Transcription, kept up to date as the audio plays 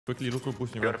Quickly look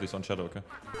pushing around please on shadow, okay?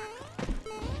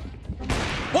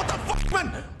 What the fuck,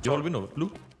 man? You hold window,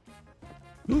 blue?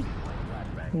 Blue?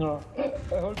 No.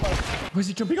 I hold fast. Why is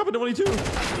he jumping up in the 22?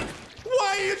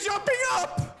 Why are you jumping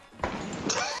up?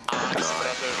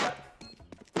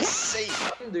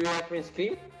 Safe. Do you have me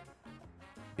scream?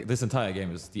 This entire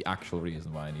game is the actual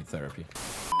reason why I need therapy.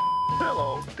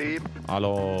 Hello, team.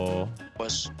 Hello.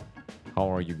 Was. How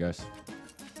are you guys?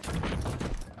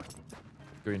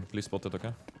 Green, please spot it,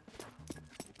 okay?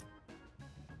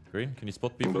 Green, can you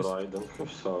spot B, please? But I don't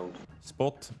have sound.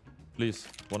 Spot, please.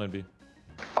 1 and B.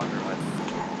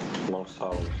 No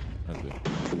sound. And B.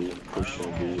 B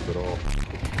pushing B, bro.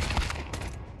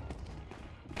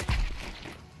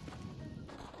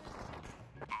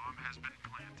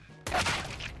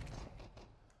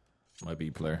 My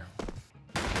B player.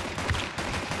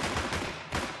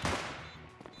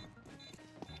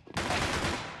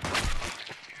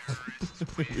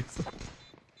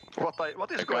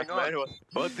 What is going on?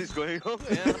 What is going on?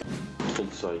 Yeah.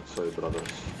 Side, brothers.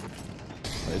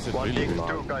 Is it One really kick, loud?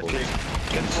 two guys kick.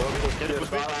 Can you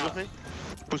push me?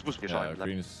 Push. Yeah,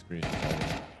 green is green.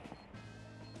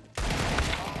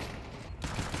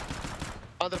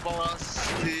 Other ballas,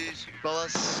 please,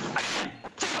 ballas.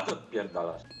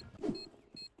 Pierdalasz.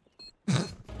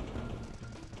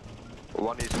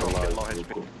 One is broken, low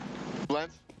HP.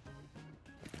 Plant.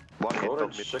 One hit on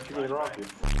Orange, mid. check me around, you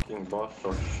fucking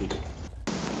bastard shit.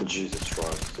 Jesus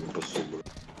Christ, impossible.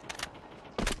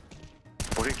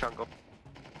 Pushing jungle.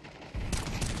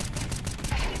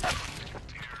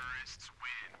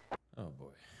 Oh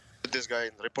boy. This guy,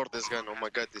 report this guy. Oh my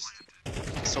god, this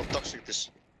is so toxic.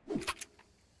 This.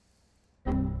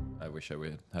 I wish I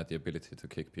had the ability to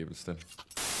kick people still.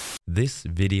 This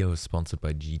video is sponsored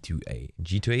by G2A.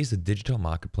 G2A is a digital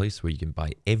marketplace where you can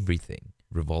buy everything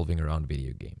revolving around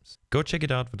video games. Go check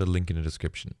it out with the link in the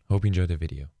description. Hope you enjoyed the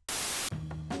video.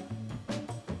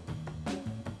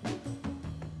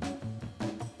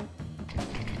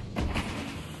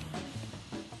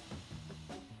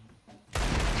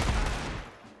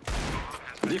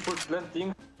 Default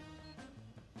planting.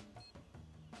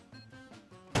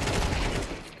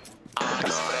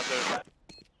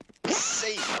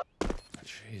 Safe.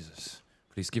 Jesus.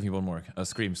 Please give me one more.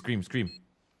 Scream.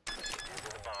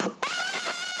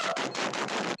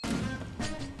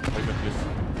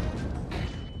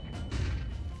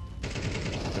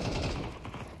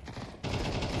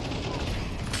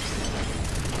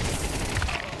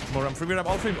 More ramp,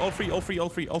 free, all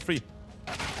free.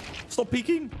 Stop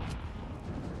peeking!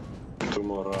 Two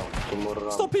more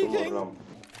round. Stop peeking!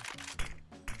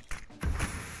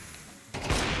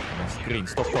 Green,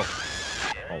 stop.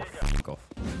 Oh, fuck off.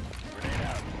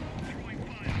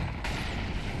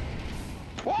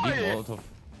 Why? Molotov.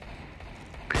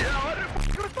 Yeah, what the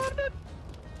fuck retarded?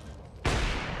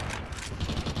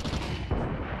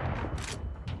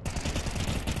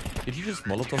 Did you just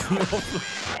Molotov me?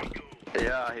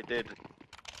 Yeah, he did.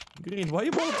 Green, why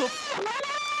you Molotov?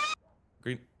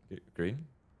 Green?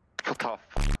 Tough.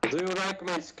 Do you like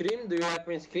my scream?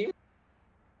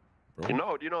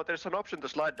 Bro. You know, there's an option to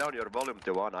slide down your volume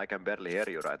to 1. I can barely hear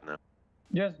you right now.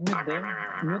 Just mute them,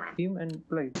 mute him and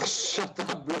play. Shut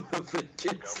up, bro,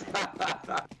 freaking.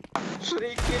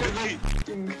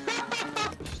 Freaking.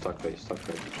 Stuck face.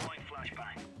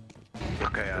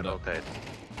 Okay, I rotate.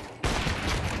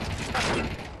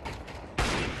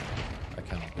 I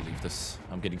cannot believe this.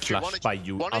 I'm getting flashed by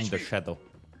you under shadow.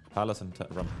 Palace and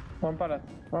run. One pallet.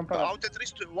 Out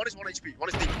Tetris, one is 1 HP, one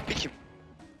is deep. Pick him.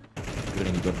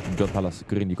 Green, you got Palace.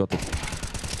 Green, you got it.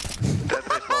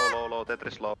 Tetris low,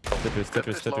 Tetris low.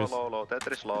 Tetris. Low,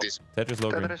 Tetris low. Tetris low,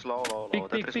 Green. Tetris low,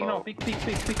 Pick now, pick.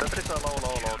 Tetris low,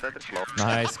 Tetris low.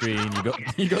 Nice, Green.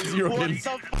 You got 0 kills.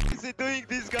 What the fuck is he doing,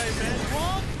 this guy, man?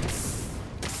 What?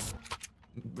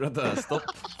 Brother, stop.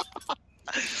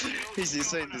 He's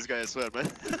insane, this guy, I swear, man.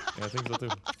 Yeah, I think so too.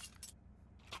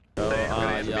 I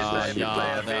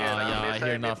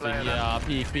hear nothing. Yeah,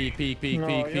 peek. No,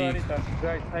 you are retarded.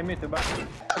 Guys, I mute you back.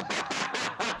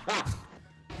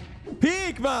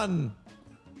 Peek, man!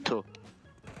 Two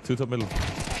top middle.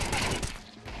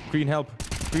 Green, help.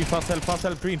 Green, fast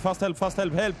help. Green, fast help.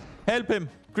 Help him.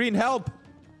 Green, help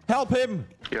him.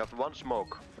 You have 1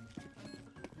 smoke.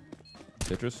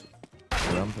 Tetris.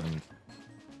 Ramp and...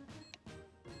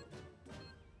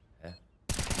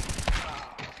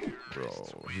 Bro,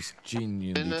 he's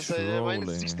genuinely trolling.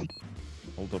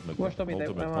 Hold up mid. Watch top mid,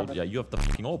 Hold, yeah, you have the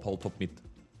fucking op. Hold top mid.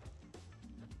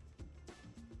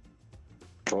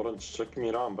 Orange, check me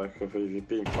around. I have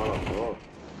AVP in pallet, bro.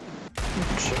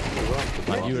 Check me around.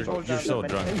 Man, you're so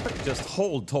drunk. Just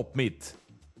hold top mid.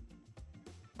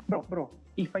 Bro.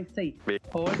 If I say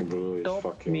hold, Blue is stop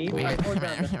fucking me, blue. I hold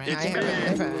down.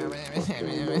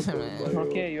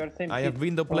 Okay, you are same. I have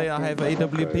window play, I have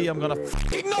AWP, I'm gonna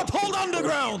f***ing not hold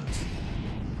underground!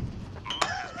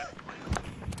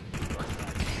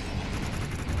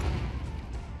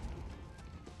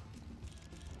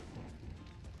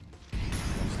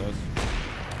 Upstairs.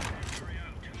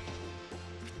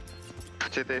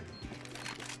 City.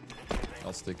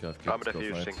 I'll stick up. I'm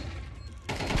defusing.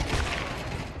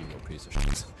 You go piece of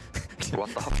shit. What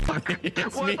the fuck?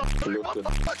 Me. Look at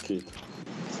this kid.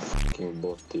 Fucking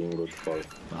bot team, good fight.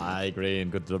 Hi, Green.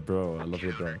 Good job, bro. I love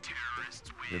you, bro.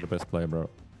 You're the best player, bro.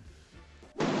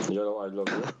 Yellow, I love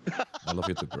you. I love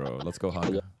you too, bro. Let's go hard.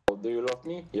 Yellow, do you love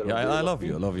me? Yellow, Yeah, do you I love me?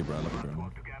 you. I love you, bro. I love you, bro.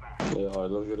 Yeah, I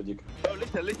love you, Ridic.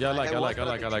 Yeah, I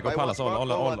like. Go Palace.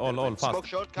 All fast.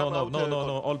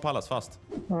 No. All Palace, fast.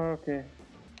 Okay.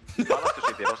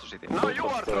 Vastu city. No, you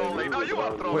are trolling.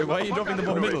 Wait, why are you dropping the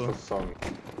bomb middle?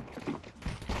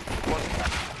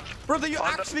 Brother, you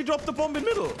actually dropped the bomb in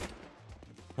middle.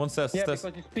 One stairs, Yeah, stairs.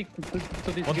 because you speak to this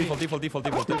One green. default.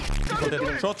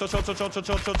 Short.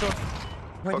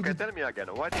 Okay, tell me again.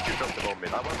 Why did you drop the bomb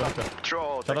in? I want to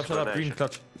throw out Shut up, Green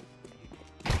clutch.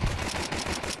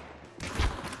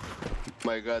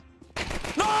 My god.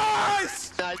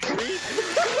 Nice!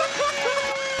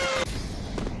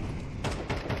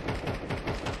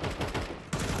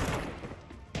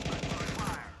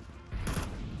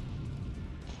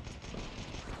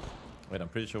 Wait, I'm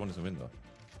pretty sure one is a window.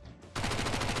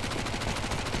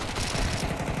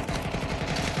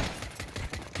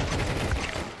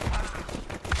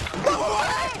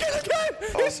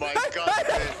 Oh my god,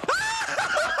 man.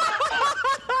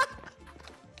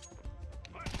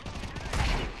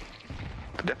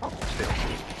 Default still.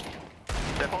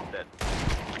 Default dead.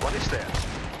 What is there?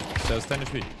 There's 10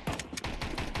 HP.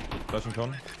 Flashing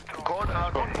con. Gone.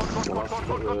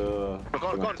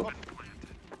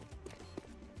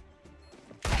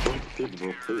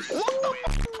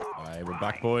 Alright, we're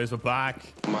back, boys. We're back.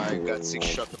 My god, 6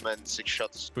 shots, man. 6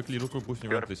 shots. Quickly, look,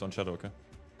 pushing around, please, on shadow, okay?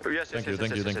 Yes. Thank you.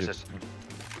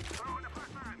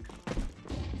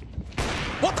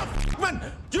 What the f, man?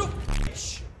 You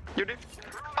bitch! You did.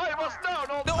 I was down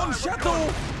all No, on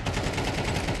shadow!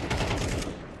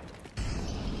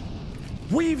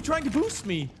 Weave trying to boost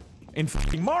me in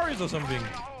f***ing Marius or something.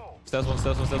 Stairs one.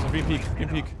 Green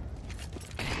peak.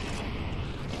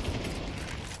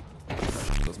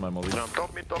 That's my molly. No,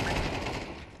 top me. Oh,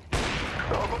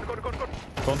 go.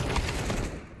 Con.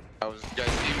 I was guys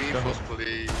TV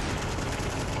forcefully.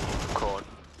 Con.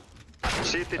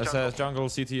 CT SS jungle,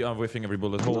 CT, I'm whiffing every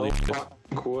bullet. Holy shit. No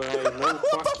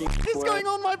fucking What's going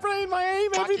on? My brain, my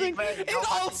aim, everything. It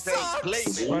all sucks!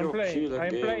 I'm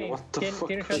playing. What the Can fuck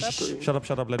you is shut up?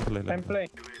 Shut up, let me play. I'm playing.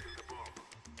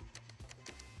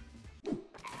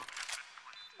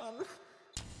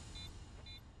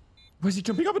 Why is he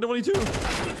jumping up at 22?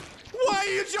 Why are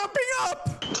you jumping up?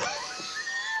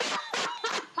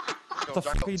 What the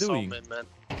fuck are you doing? Man.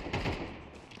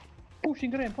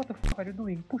 Pushing ramp. What the fuck are you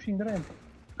doing? Pushing the ramp.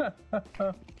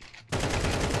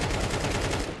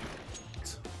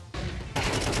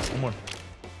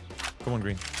 Come on,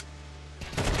 Green.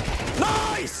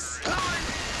 Nice!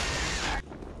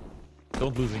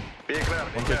 Don't losing. Be clear.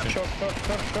 One kitchen. Short.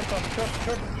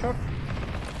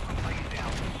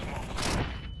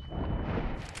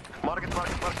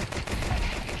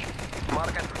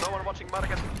 Market. No one watching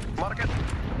market.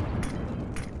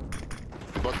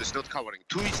 But it's not covering.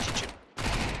 2 is kitchen.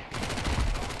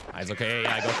 It's okay,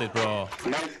 I got it, bro.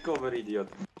 Nice cover, idiot.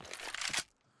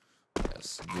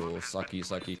 Yes, go,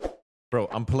 sucky. Bro,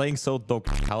 I'm playing so dog.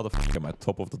 How the fuck am I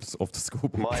top of the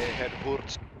scope? My head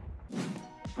hurts.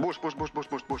 Push.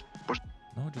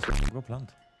 No, just go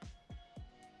plant.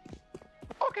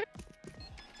 Okay.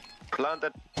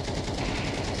 Planted.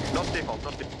 Not default.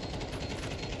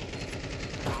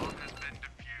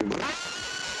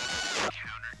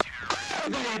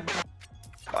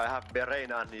 I have brain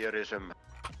aneurysm.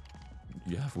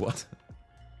 You have what?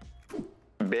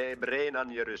 Brain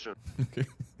aneurysm. Okay.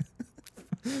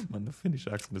 Man, the Finnish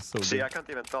accent is so See, good. I can't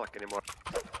even talk anymore.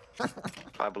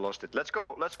 I've lost it. Let's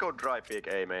go dry peek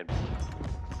A main.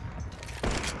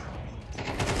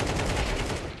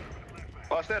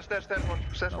 Oh, stairs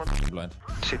one. Blind.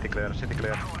 City clear.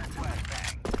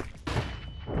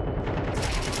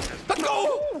 Let's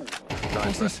go!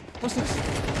 Nice. What's this?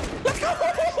 Let's go!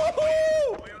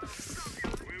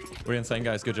 We're insane,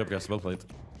 guys. Good job, guys. Well played.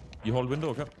 You hold window,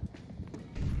 okay?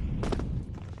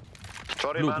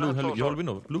 Sorry, Blue, man. you hold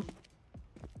window. Blue.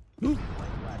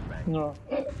 No.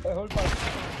 Hold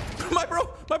fast. My bro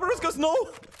goes no!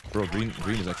 Bro, green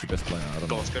is actually best player. I don't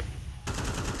know.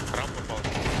 Ramp.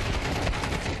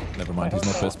 Never mind, he's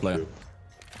not best player.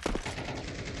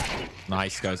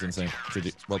 Nice, guys, insane.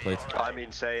 GG, well played. I'm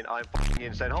insane, I'm fucking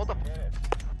insane. Hold up!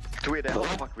 Tweet, how the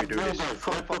fuck we do this?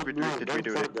 How the fuck we do did we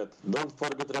do it? Don't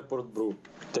forget report bro.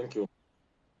 Thank you.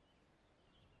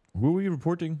 Who are we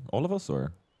reporting? All of us,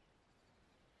 or?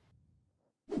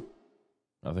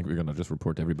 I think we're gonna just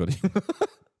report everybody.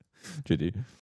 GG.